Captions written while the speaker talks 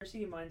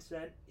Scarcity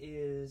mindset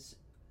is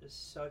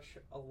such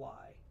a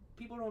lie.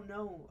 People don't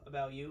know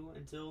about you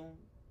until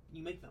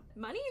you make them.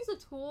 Money is a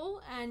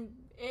tool and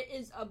it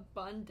is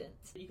abundant.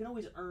 You can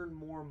always earn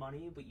more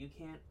money, but you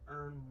can't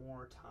earn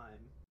more time.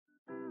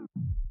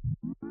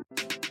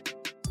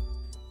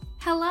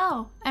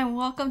 Hello, and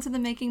welcome to the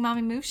Making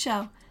Mommy Move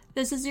show.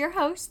 This is your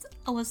host,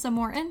 Alyssa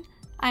Morton.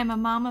 I am a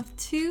mom of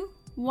two,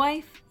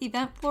 wife,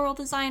 event floral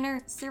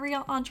designer,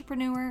 serial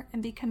entrepreneur,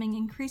 and becoming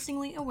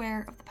increasingly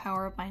aware of the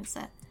power of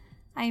mindset.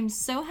 I am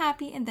so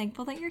happy and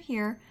thankful that you're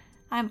here.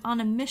 I'm on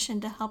a mission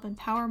to help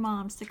empower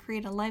moms to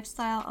create a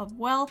lifestyle of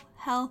wealth,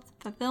 health,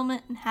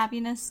 fulfillment, and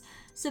happiness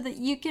so that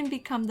you can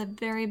become the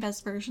very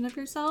best version of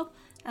yourself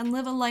and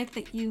live a life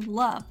that you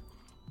love.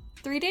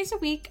 3 days a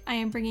week, I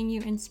am bringing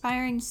you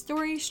inspiring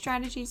stories,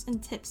 strategies,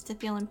 and tips to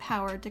feel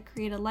empowered to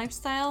create a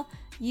lifestyle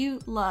you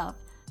love.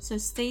 So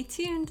stay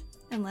tuned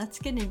and let's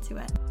get into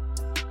it.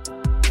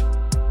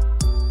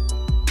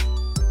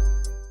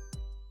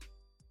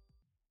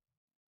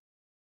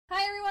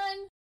 Hi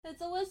everyone,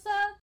 it's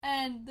Alyssa,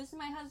 and this is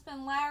my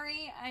husband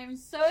Larry. I am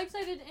so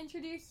excited to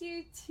introduce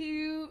you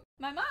to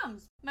my mom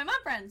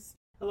friends.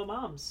 Hello,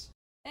 moms.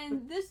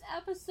 In this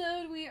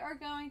episode, we are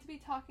going to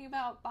be talking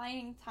about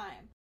buying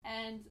time.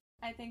 And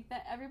I think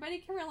that everybody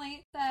can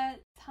relate that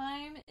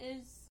time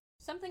is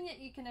something that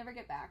you can never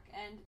get back.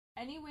 And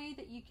any way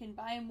that you can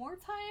buy more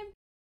time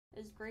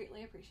is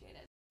greatly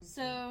appreciated.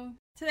 So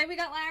today we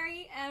got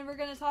Larry, and we're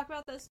going to talk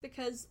about this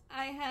because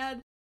I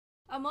had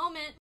a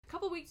moment a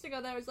couple weeks ago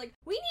that I was like,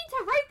 we need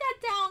to write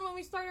that down when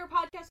we start our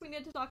podcast. We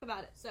need to talk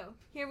about it. So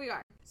here we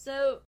are.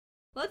 So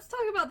let's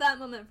talk about that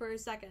moment for a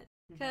second.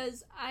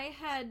 Because I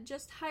had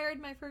just hired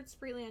my first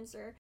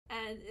freelancer,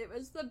 and it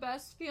was the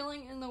best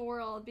feeling in the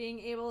world being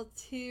able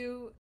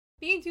to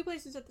be in two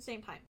places at the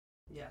same time.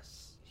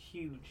 Yes,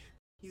 huge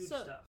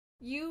So, stuff.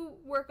 You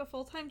work a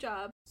full-time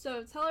job,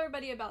 so tell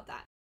everybody about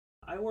that.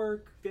 I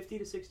work 50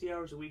 to 60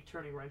 hours a week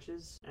turning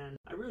wrenches, and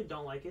I really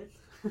don't like it.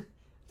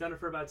 Done it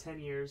for about 10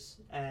 years,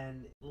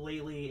 and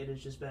lately it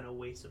has just been a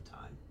waste of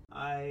time.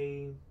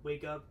 I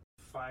wake up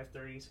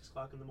 5:30, 6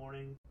 o'clock in the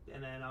morning,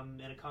 and then I'm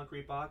in a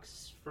concrete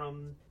box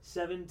from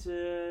 7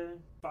 to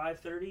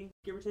 5:30,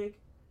 give or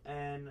take,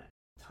 and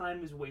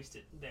time is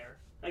wasted there.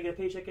 I get a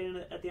paycheck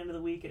at the end of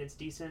the week, and it's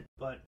decent,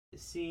 but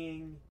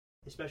seeing,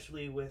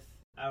 especially with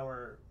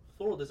our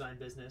floral design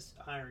business,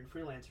 hiring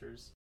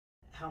freelancers,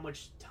 how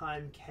much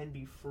time can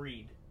be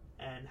freed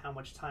and how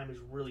much time is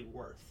really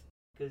worth.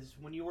 Because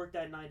when you work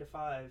that 9 to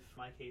 5, in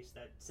my case,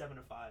 that 7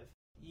 to 5,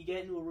 you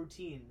get into a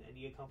routine and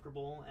you get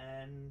comfortable,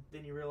 and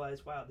then you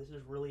realize, wow, this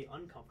is really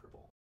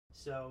uncomfortable.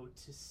 So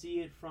to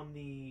see it from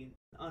the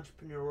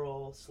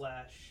entrepreneurial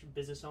 /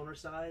 business owner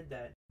side,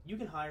 that you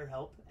can hire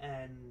help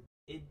and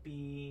it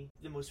be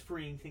the most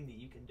freeing thing that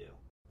you can do.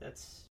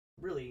 That's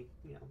really,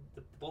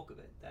 the bulk of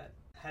it. That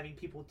having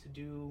people to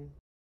do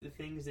the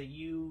things that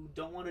you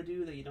don't want to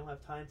do, that you don't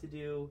have time to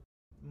do,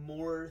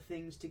 more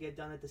things to get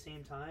done at the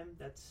same time,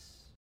 that's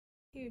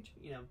Huge.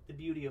 The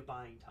beauty of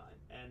buying time.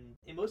 And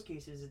in most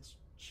cases, it's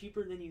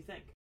cheaper than you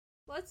think.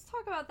 Let's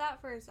talk about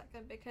that for a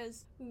second,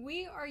 because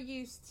we are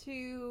used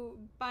to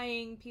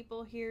buying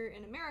people here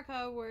in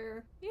America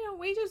where,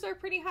 wages are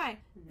pretty high.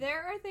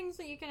 There are things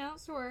that you can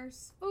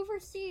outsource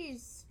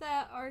overseas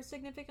that are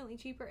significantly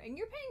cheaper, and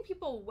you're paying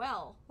people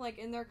well, like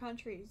in their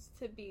countries,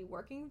 to be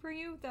working for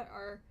you that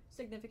are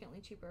significantly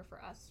cheaper for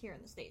us here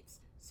in the States.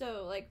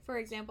 So, like, for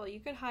example, you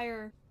could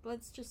hire,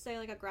 let's just say,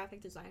 like, a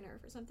graphic designer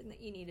for something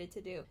that you needed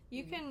to do.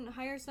 You can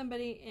hire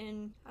somebody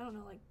in, I don't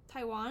know, like,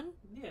 Taiwan?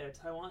 Yeah,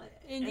 Taiwan.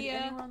 India.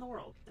 Anywhere in the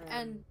world.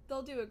 And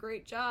they'll do a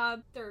great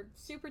job. They're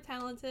super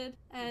talented,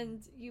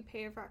 and you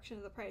pay a fraction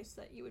of the price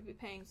that you would be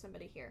paying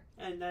somebody here.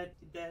 And that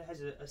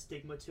has a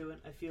stigma to it,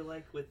 I feel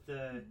like, with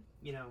the,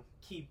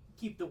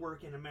 keep the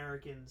working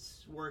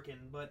Americans working.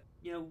 But,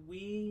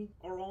 we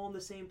are all on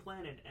the same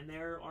planet, and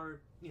there are,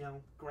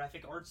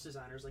 graphic arts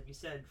designers, like you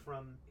said,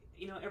 from,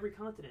 every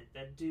continent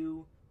that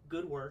do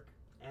good work,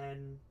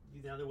 and,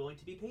 they're willing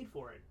to be paid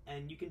for it.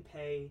 And you can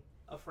pay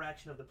a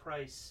fraction of the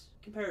price,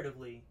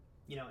 comparatively,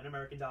 in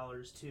American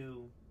dollars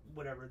to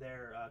whatever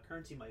their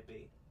currency might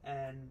be.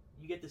 And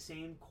you get the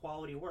same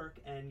quality work,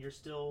 and you're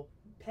still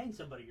paying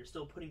somebody. You're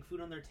still putting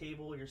food on their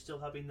table. You're still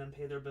helping them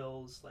pay their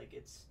bills. Like,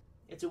 it's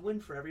a win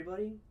for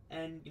everybody.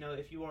 And,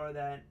 if you are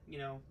that,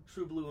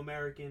 true blue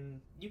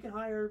American, you can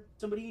hire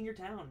somebody in your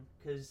town,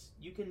 because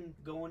you can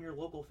go on your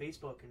local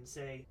Facebook and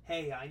say,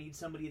 hey, I need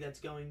somebody that's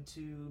going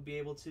to be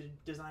able to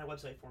design a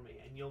website for me.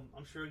 And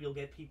I'm sure you'll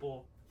get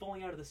people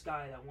falling out of the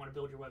sky that want to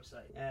build your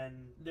website. And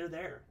they're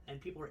there,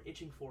 and people are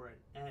itching for it.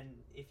 And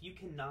if you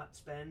cannot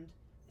spend,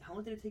 how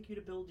long did it take you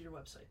to build your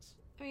websites?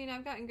 I mean,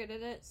 I've gotten good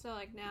at it, so,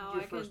 like, now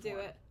Your I can first do one.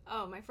 it.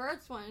 Oh, my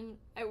first one,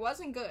 it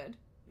wasn't good.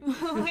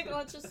 Like,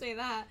 let's just say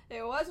that.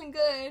 It wasn't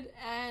good,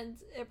 and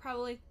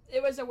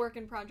it was a work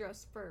in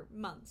progress for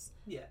months.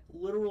 Yeah,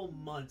 literal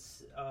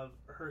months of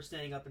her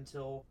staying up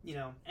until,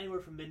 anywhere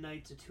from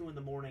midnight to 2 in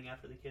the morning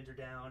after the kids are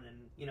down, and,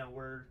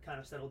 we're kind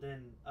of settled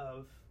in,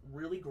 of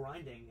really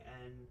grinding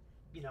and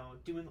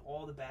doing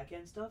all the back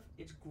end stuff,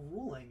 it's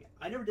grueling.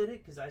 I never did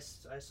it because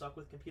I suck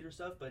with computer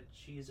stuff, but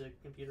she's a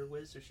computer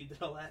whiz, so she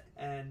did all that,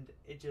 and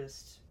it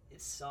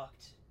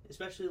sucked.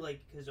 Especially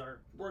because our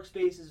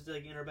workspace is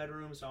in our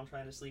bedroom, so I'm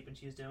trying to sleep and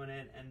she's doing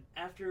it. And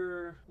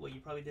after you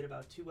probably did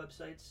about 2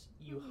 websites,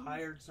 you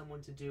hired someone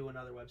to do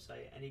another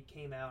website, and it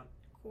came out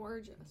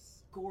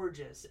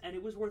gorgeous, and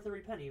it was worth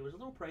every penny. It was a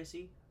little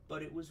pricey,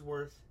 but it was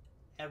worth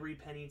every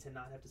penny to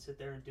not have to sit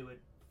there and do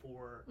it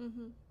for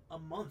a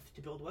month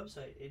to build a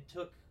website. It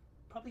took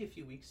probably a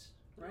few weeks,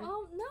 right?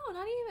 Oh, no,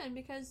 not even,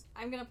 because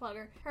I'm going to plug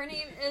her. Her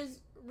name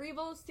is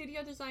Revel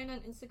Studio Design on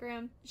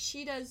Instagram.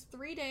 She does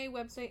 3-day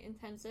website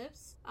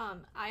intensives.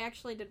 I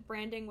actually did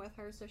branding with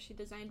her, so she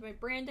designed my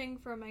branding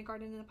for my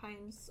Garden in the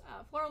Pines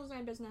floral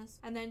design business,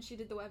 and then she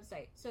did the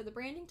website. So the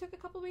branding took a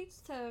couple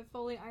weeks to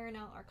fully iron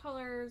out our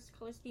colors,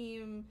 color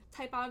scheme,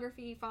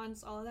 typography,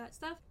 fonts, all of that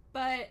stuff.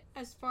 But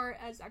as far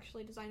as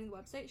actually designing the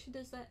website, she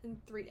does that in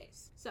 3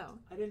 days. So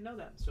I didn't know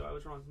that, so I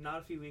was wrong. Not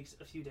a few weeks,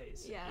 a few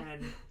days. Yeah.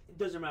 And it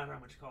doesn't matter how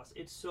much it costs.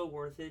 It's so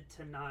worth it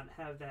to not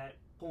have that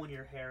pulling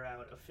your hair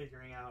out of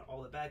figuring out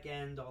all the back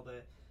end, all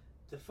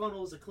the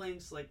funnels, the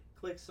clicks,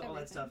 all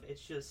that stuff.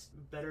 It's just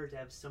better to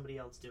have somebody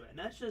else do it. And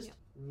that's just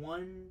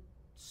one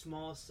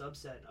small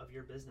subset of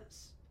your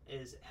business,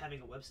 is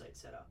having a website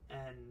set up.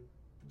 And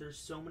there's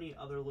so many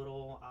other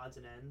little odds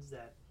and ends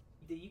that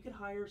you could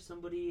hire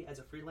somebody as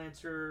a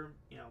freelancer,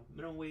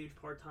 minimum wage,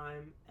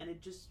 part-time, and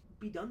it just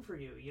be done for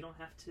you. You don't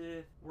have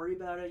to worry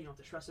about it. You don't have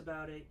to stress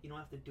about it. You don't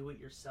have to do it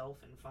yourself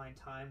and find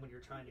time when you're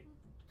trying to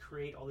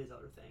create all these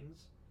other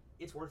things.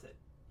 It's worth it.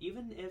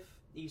 Even if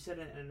you said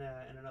in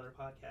another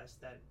podcast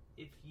that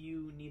if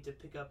you need to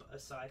pick up a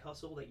side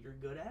hustle that you're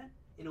good at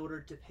in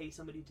order to pay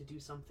somebody to do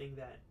something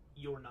that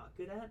you're not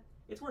good at,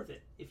 it's worth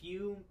it. If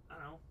you,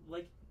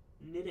 like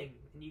knitting,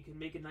 and you can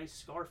make a nice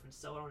scarf and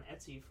sell it on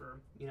Etsy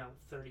for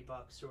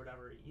 $30 or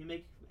whatever, you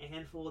make a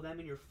handful of them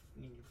in your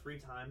free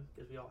time,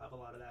 because we all have a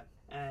lot of that,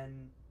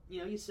 and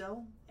you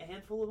sell a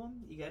handful of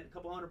them, you get a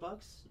couple $100,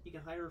 you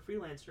can hire a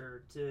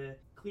freelancer to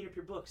clean up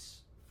your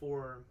books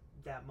for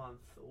that month,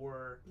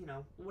 or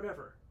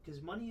whatever,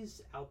 because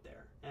money's out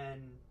there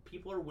and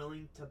people are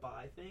willing to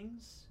buy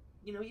things,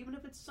 even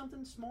if it's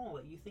something small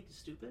that you think is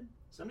stupid.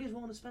 Somebody's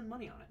willing to spend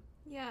money on it.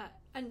 Yeah,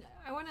 and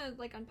I want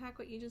to unpack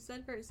what you just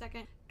said for a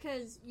second,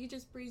 because you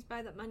just breezed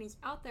by that money's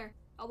out there.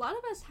 A lot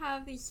of us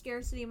have these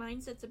scarcity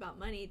mindsets about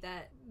money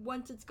that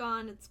once it's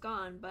gone,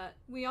 but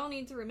we all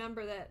need to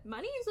remember that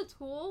money is a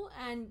tool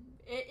and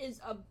it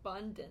is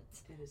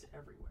abundant. It is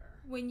everywhere.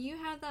 When you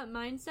have that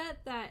mindset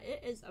that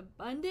it is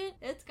abundant,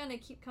 it's going to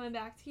keep coming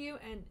back to you,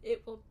 and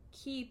it will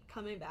keep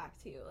coming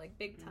back to you,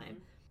 big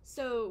time.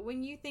 So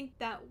when you think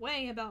that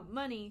way about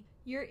money,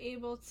 you're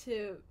able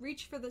to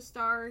reach for the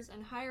stars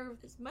and hire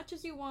as much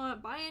as you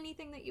want, buy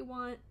anything that you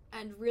want,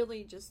 and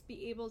really just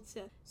be able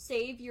to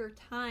save your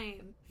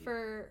time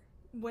for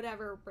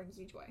whatever brings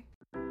you joy.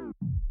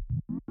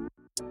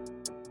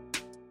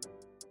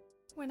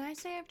 When I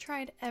say I've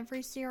tried every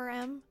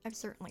CRM, I've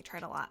certainly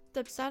tried a lot.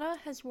 Dubsado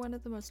has one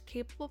of the most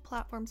capable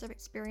platforms I've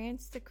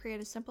experienced to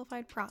create a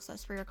simplified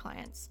process for your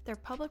clients. Their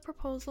public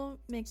proposal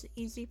makes it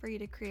easy for you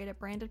to create a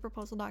branded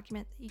proposal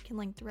document that you can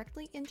link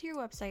directly into your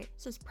website,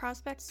 so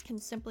prospects can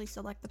simply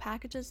select the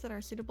packages that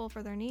are suitable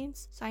for their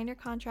needs, sign your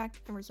contract,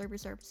 and reserve your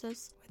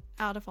services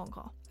without a phone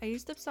call. I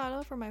use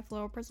Dubsado for my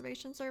floral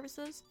preservation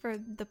services for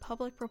the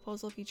public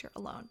proposal feature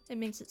alone. It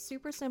makes it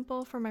super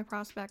simple for my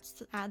prospects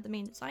to add the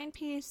main design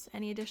piece,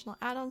 any additional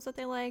add-ons that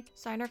they like,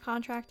 sign our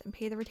contract, and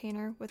pay the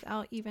retainer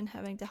without even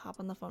having to hop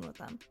on the phone with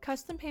them.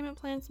 Custom payment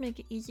plans make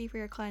it easy for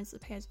your clients to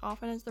pay as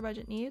often as their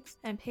budget needs,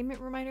 and payment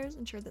reminders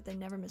ensure that they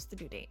never miss the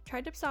due date.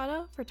 Try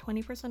Dubsado for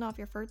 20% off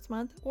your first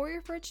month or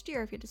your first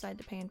year if you decide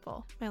to pay in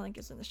full. My link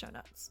is in the show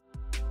notes.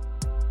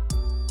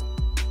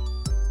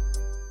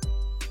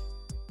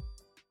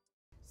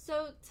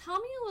 So tell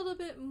me a little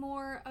bit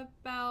more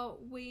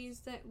about ways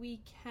that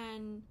we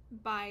can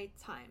buy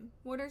time.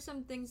 What are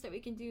some things that we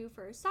can do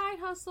for side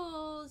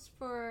hustles,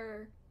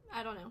 for,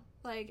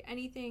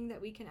 anything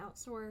that we can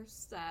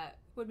outsource that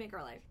would make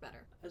our life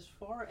better? As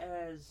far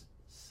as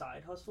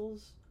side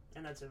hustles,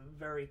 and that's a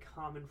very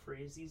common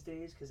phrase these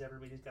days because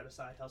everybody's got a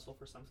side hustle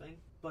for something,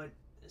 but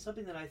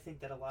something that I think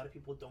that a lot of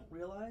people don't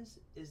realize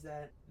is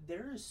that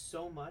there is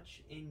so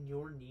much in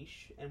your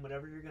niche and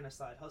whatever you're going to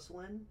side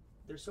hustle in.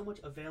 There's so much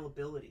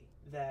availability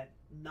that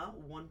not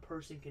one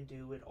person can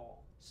do it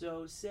all.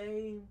 So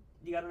say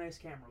you got a nice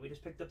camera. We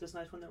just picked up this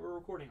nice one that we're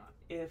recording on.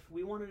 If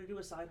we wanted to do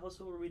a side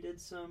hustle where we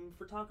did some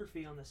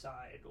photography on the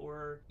side,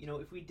 or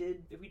if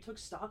we took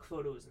stock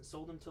photos and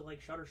sold them to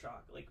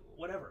Shutterstock,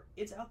 whatever,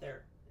 it's out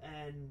there.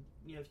 And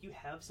if you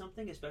have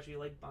something, especially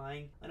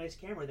buying a nice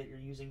camera that you're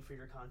using for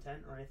your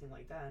content or anything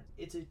like that,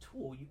 it's a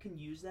tool. You can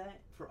use that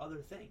for other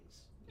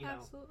things.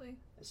 Absolutely.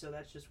 So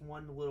that's just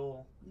one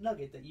little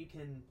nugget that you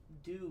can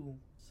do.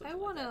 I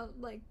want to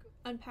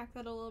unpack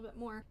that a little bit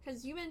more,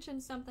 because you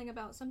mentioned something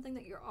about something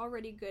that you're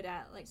already good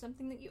at, like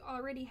something that you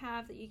already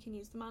have that you can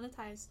use to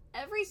monetize.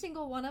 Every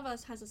single one of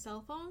us has a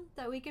cell phone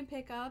that we can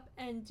pick up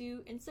and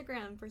do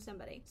Instagram for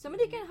somebody.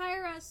 Somebody can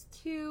hire us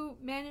to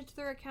manage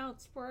their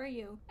accounts for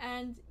you,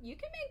 and you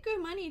can make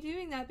good money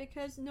doing that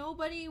because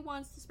nobody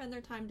wants to spend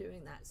their time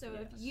doing that. So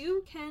if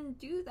you can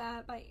do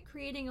that by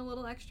creating a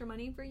little extra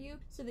money for you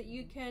so that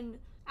you can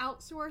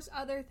outsource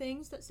other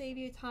things that save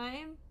you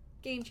time,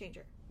 game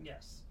changer.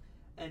 Yes.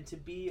 And to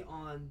be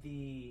on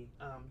the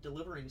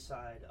delivering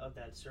side of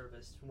that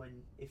service,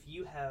 if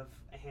you have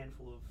a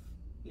handful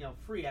of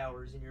free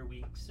hours in your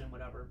weeks and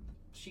whatever,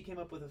 she came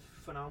up with a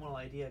phenomenal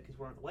idea, because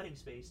we're in the wedding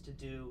space, to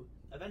do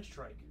event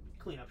strike.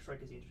 Cleanup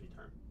strike is the industry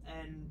term.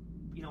 And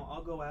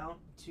I'll go out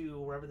to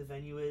wherever the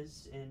venue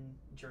is in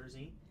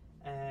Jersey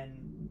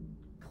and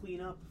clean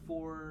up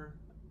for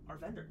our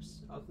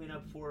vendors. I'll clean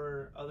up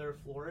for other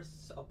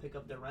florists. I'll pick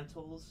up their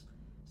rentals,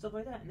 stuff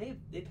like that. And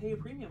they pay a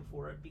premium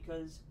for it,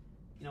 because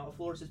a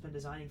florist has been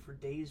designing for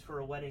days for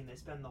a wedding. They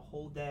spend the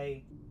whole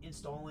day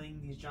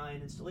installing these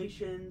giant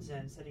installations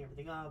and setting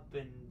everything up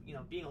and,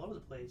 being all over the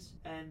place.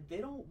 And they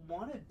don't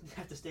want to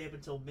have to stay up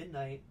until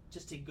midnight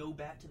just to go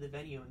back to the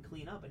venue and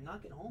clean up and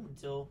not get home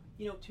until,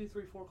 2,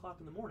 3, 4 o'clock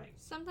in the morning.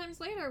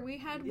 Sometimes later. We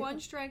had one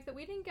strike that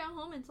we didn't get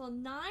home until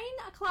 9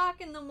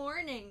 o'clock in the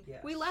morning.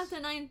 Yes. We left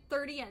at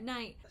 9:30 at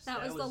night. Yes,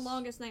 that was the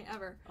longest night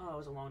ever. Oh, it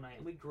was a long night.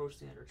 And we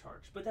grossly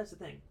undercharged. But that's the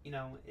thing,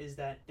 is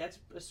that's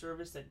a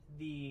service that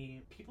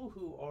the people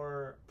who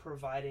are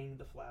providing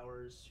the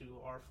flowers, who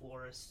are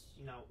florists,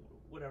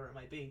 whatever it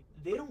might be,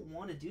 they don't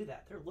want to do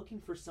that. They're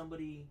looking for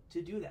somebody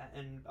to do that.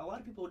 And a lot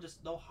of people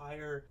they'll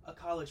hire a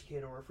college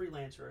kid or a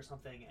freelancer or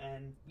something,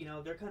 and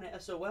they're kind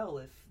of SOL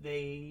if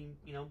they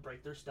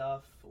break their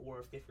stuff,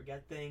 or if they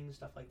forget things,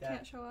 stuff like that.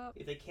 Can't show up.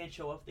 If they can't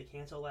show up, they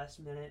cancel last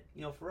minute.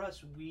 For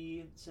us,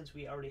 since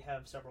we already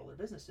have several other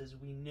businesses,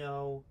 we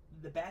know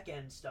the back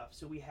end stuff.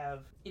 So we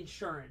have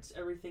insurance,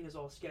 everything is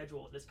all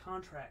scheduled, it's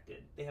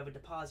contracted, they have a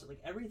deposit,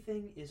 like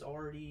everything is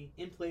already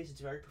in place.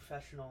 It's very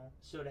professional.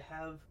 So to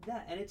have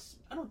that, and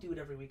I don't do it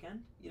every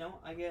weekend.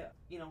 I get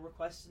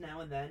requests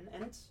now and then,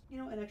 and it's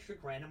an extra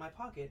grand in my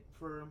pocket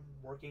for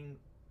working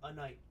a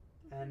night,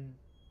 and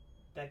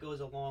that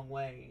goes a long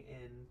way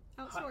in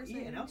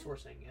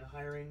outsourcing. And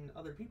hiring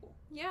other people.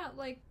 Yeah,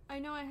 I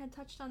know I had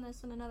touched on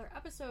this in another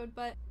episode,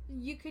 but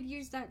you could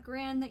use that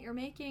grand that you're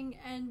making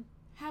and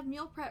have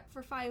meal prep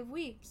for 5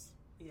 weeks.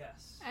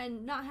 Yes.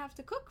 And not have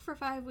to cook for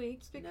 5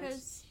 weeks, because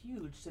that's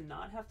huge, to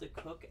not have to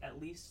cook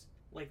at least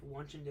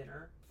lunch and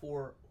dinner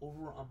for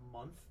over a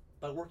month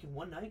by working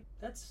one night.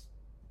 That's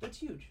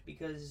huge,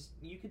 because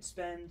you could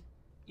spend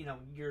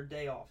your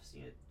day off.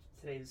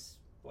 Today's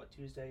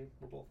Tuesday,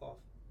 we're both off.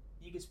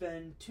 You could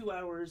spend 2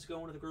 hours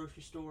going to the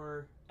grocery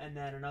store, and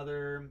then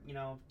another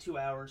 2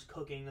 hours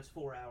cooking. That's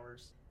 4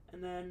 hours,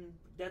 and then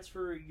that's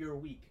for your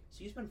week.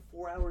 So you spend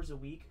 4 hours a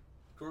week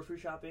grocery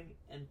shopping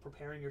and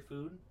preparing your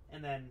food,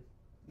 and then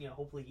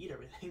hopefully eat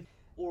everything.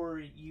 Or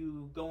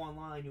you go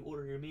online, you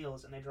order your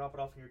meals, and they drop it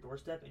off on your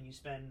doorstep, and you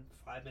spend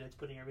 5 minutes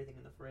putting everything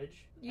in the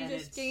fridge. You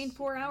just gained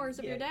 4 hours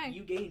of your day.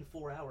 You gain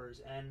 4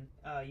 hours, and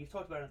you've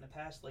talked about it in the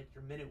past,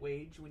 your minute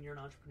wage when you're an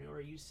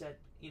entrepreneur. You set,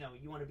 you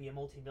want to be a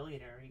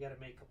multimillionaire, you got to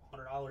make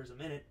 $100 a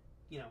minute,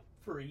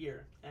 for a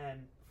year.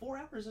 And 4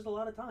 hours is a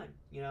lot of time.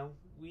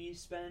 We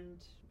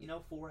spend,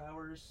 4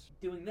 hours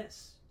doing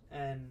this.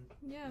 And,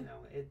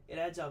 it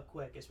adds up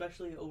quick,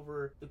 especially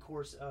over the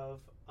course of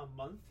a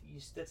month.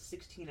 That's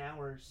 16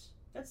 hours.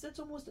 That's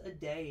almost a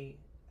day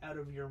out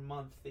of your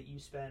month that you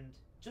spend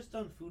just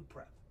on food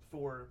prep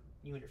for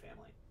you and your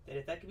family. That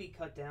if that could be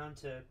cut down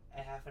to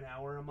a half an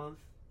hour a month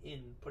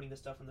in putting the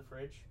stuff in the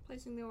fridge.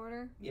 Placing the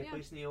order. Yeah,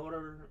 placing the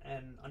order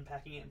and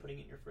unpacking it and putting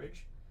it in your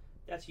fridge.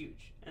 That's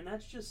huge. And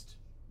that's just,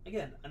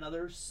 again,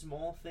 another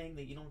small thing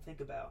that you don't think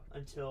about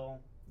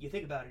until you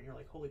think about it and you're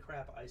like, holy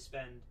crap, I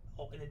spend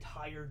an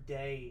entire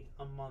day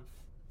a month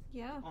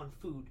on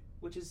food,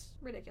 which is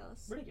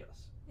ridiculous.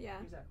 Yeah.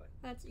 Exactly.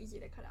 That's easy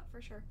to cut out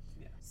for sure.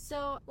 Yeah.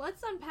 So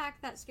let's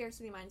unpack that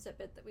scarcity mindset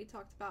bit that we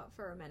talked about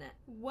for a minute.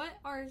 What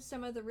are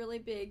some of the really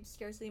big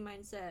scarcity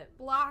mindset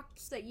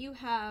blocks that you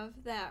have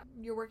that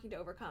you're working to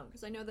overcome?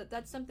 Because I know that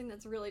that's something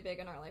that's really big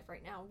in our life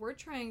right now. We're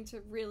trying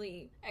to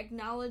really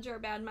acknowledge our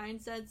bad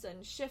mindsets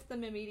and shift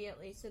them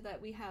immediately so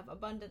that we have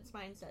abundance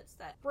mindsets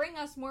that bring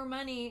us more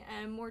money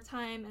and more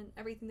time and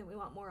everything that we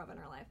want more of in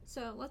our life.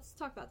 So let's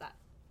talk about that.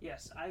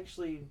 Yes, I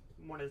actually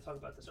wanted to talk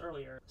about this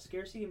earlier.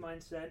 Scarcity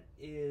mindset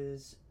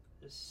is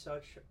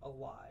such a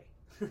lie.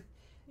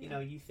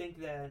 You think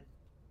that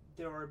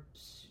there are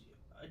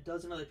a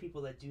dozen other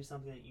people that do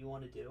something that you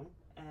want to do.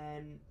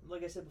 And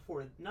like I said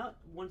before, not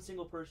one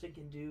single person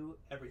can do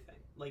everything.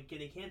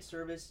 They can't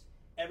service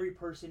every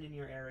person in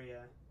your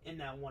area in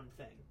that one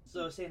thing.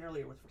 So I was saying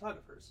earlier with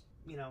photographers,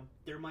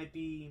 there might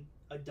be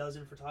a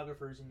dozen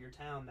photographers in your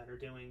town that are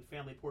doing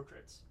family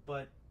portraits,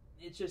 but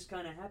it's just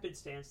kind of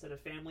happenstance that a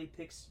family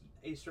picks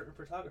a certain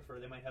photographer.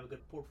 They might have a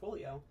good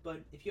portfolio,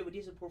 but if you have a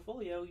decent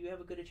portfolio, you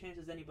have a good a chance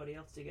as anybody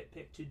else to get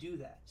picked to do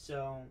that.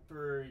 So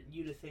for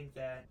you to think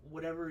that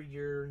whatever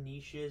your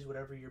niche is,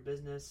 whatever your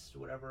business,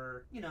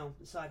 whatever,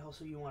 side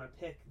hustle you want to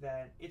pick,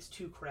 that it's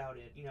too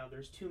crowded.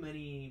 There's too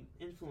many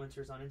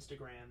influencers on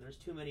Instagram, there's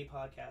too many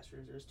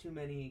podcasters, there's too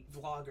many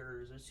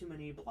vloggers, there's too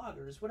many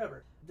bloggers,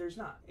 whatever. There's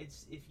not.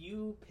 It's if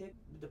you pick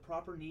the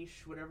proper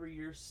niche, whatever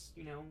you're,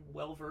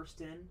 well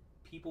versed in,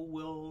 people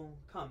will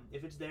come.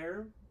 If it's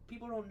there,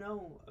 people don't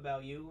know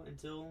about you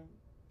until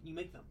you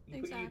make them.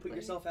 You put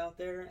yourself out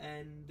there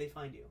and they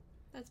find you.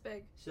 That's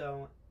big.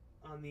 So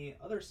on the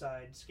other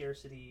side,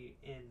 scarcity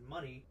in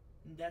money,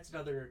 that's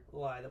another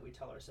lie that we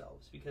tell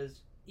ourselves,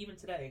 because even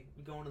today,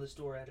 going to the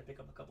store, I had to pick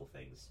up a couple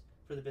things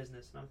for the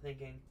business, and I'm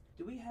thinking,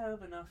 do we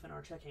have enough in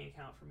our checking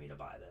account for me to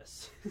buy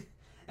this?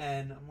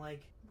 And I'm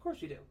like, of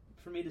course we do.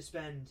 For me to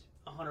spend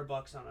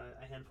 $100 on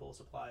a handful of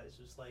supplies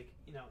was like,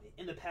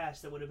 in the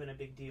past that would have been a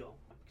big deal.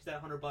 Because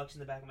that $100 in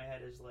the back of my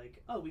head is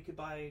like, oh, we could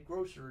buy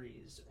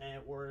groceries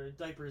or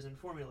diapers and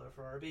formula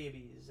for our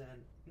babies.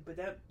 But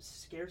that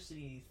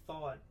scarcity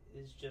thought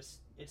is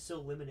just, it's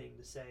so limiting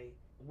to say,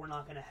 we're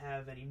not going to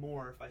have any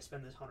more if I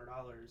spend this $100.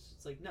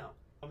 It's like, no,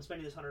 I'm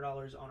spending this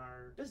 $100 on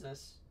our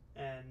business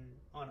and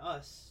on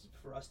us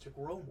for us to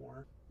grow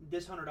more.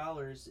 This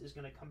 $100 is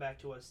going to come back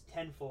to us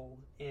tenfold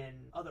in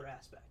other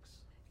aspects.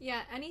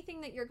 Yeah,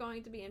 anything that you're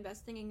going to be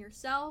investing in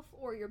yourself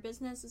or your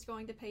business is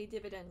going to pay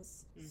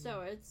dividends. Mm-hmm.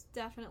 So it's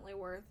definitely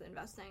worth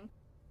investing.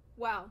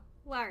 Wow.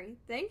 Larry,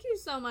 thank you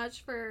so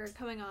much for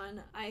coming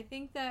on. I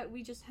think that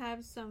we just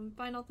have some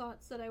final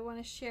thoughts that I want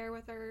to share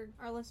with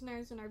our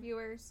listeners and our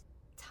viewers.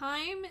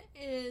 Time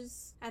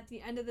is, at the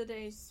end of the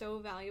day, so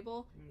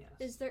valuable. Yes.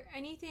 Is there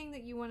anything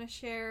that you want to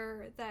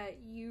share that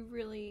you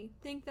really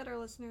think that our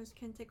listeners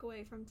can take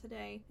away from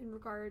today in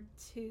regard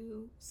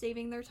to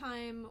saving their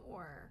time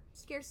or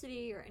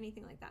scarcity or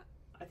anything like that?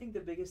 I think the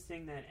biggest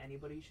thing that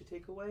anybody should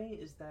take away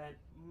is that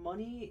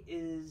money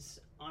is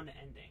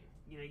unending.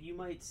 You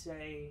might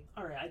say,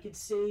 all right, I could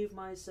save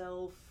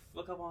myself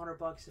a couple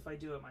 $100 if I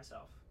do it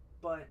myself.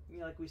 But,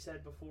 like we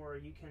said before,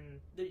 you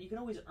can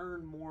always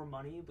earn more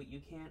money, but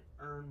you can't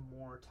earn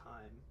more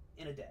time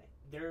in a day.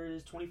 There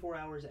is 24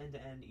 hours end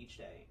to end each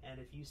day. And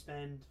if you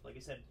spend, like I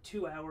said,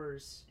 2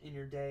 hours in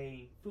your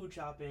day food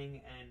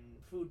shopping and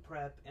food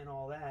prep and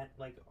all that,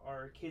 like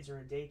our kids are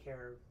in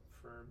daycare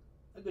for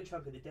a good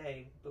chunk of the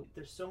day, but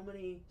there's so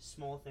many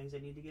small things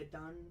that need to get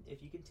done.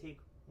 If you can take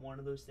one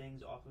of those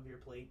things off of your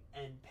plate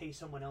and pay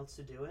someone else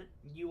to do it,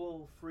 you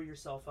will free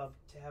yourself up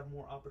to have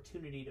more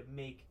opportunity to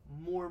make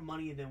more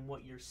money than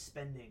what you're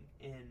spending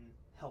in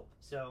help.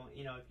 So,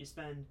 if you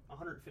spend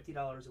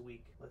 $150 a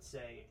week, let's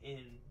say, in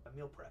a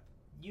meal prep,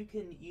 you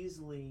can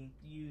easily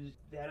use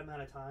that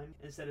amount of time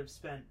instead of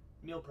spent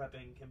meal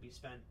prepping can be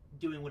spent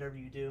doing whatever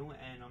you do,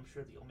 and I'm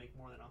sure that you'll make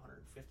more than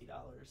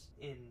 $150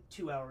 in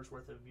 2 hours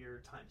worth of your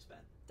time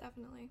spent.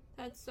 Definitely.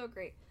 That's so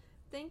great.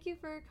 Thank you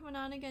for coming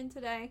on again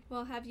today.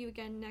 We'll have you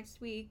again next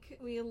week.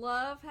 We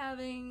love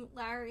having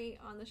Larry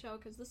on the show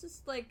because this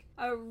is like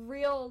a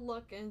real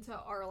look into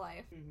our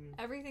life. Mm-hmm.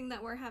 Everything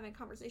that we're having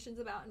conversations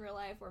about in real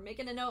life, we're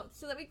making a note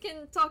so that we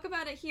can talk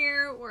about it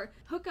here, or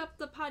hook up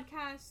the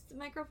podcast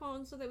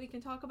microphone so that we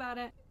can talk about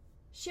it.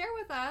 Share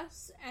with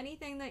us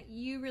anything that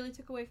you really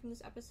took away from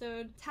this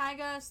episode.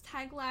 Tag us,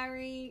 tag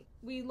Larry.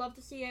 We love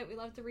to see it. We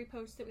love to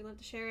repost it. We love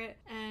to share it.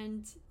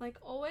 And like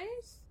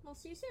always, we'll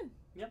see you soon.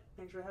 Yep.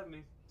 Thanks for having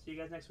me. See you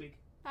guys next week.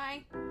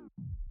 Bye.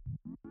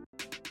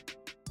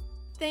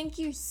 Thank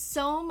you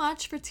so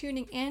much for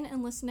tuning in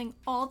and listening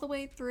all the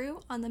way through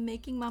on the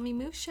Making Mommy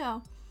Move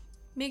show.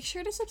 Make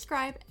sure to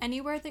subscribe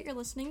anywhere that you're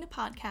listening to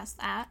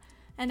podcasts at,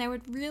 and I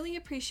would really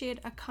appreciate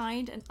a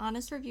kind and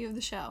honest review of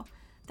the show.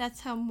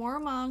 That's how more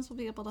moms will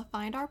be able to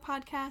find our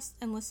podcast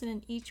and listen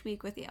in each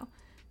week with you.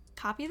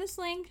 Copy this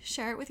link,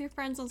 share it with your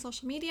friends on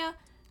social media.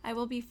 I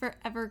will be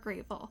forever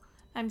grateful.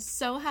 I'm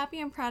so happy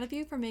and proud of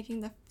you for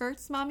making the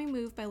first mommy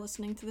move by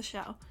listening to the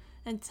show.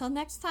 Until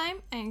next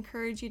time, I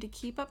encourage you to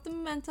keep up the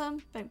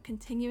momentum by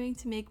continuing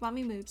to make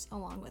mommy moves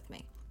along with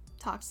me.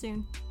 Talk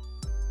soon.